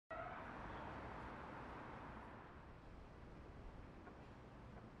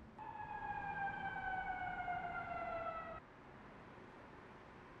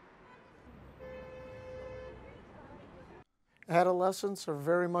adolescents are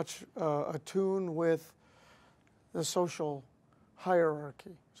very much attuned with the social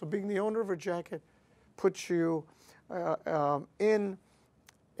hierarchy. So being the owner of a jacket puts you in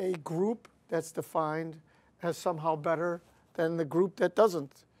a group that's defined as somehow better than the group that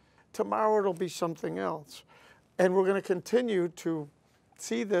doesn't. Tomorrow it'll be something else. And we're going to continue to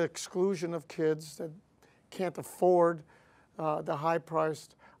see the exclusion of kids that can't afford the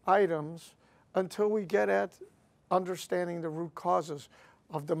high-priced items until we get at understanding the root causes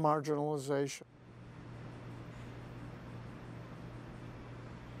of the marginalization.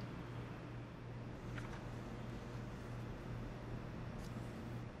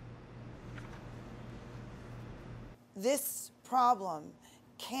 This problem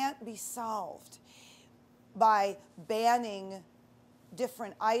can't be solved by banning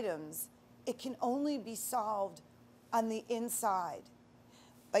different items. It can only be solved on the inside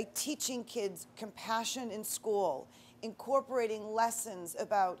by teaching kids compassion in school, incorporating lessons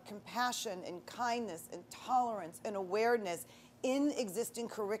about compassion and kindness and tolerance and awareness in existing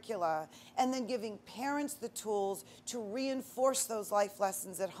curricula, and then giving parents the tools to reinforce those life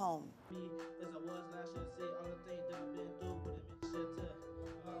lessons at home.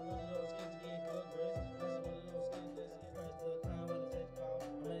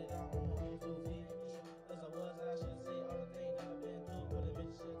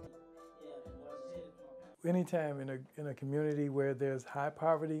 Anytime in a community where there's high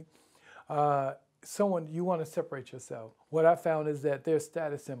poverty, you want to separate yourself. What I found is that there's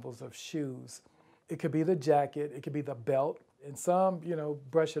status symbols of shoes. It could be the jacket, it could be the belt, and some,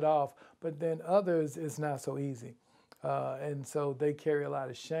 brush it off, but then others, it's not so easy. And so they carry a lot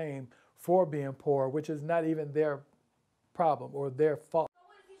of shame for being poor, which is not even their problem or their fault. So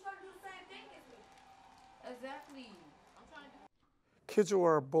what if you try to do the same thing as me? Exactly. I'm trying to do. Kids who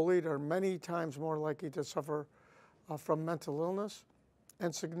are bullied are many times more likely to suffer from mental illness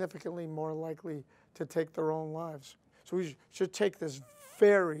and significantly more likely to take their own lives. So we should take this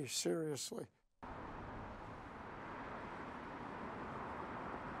very seriously.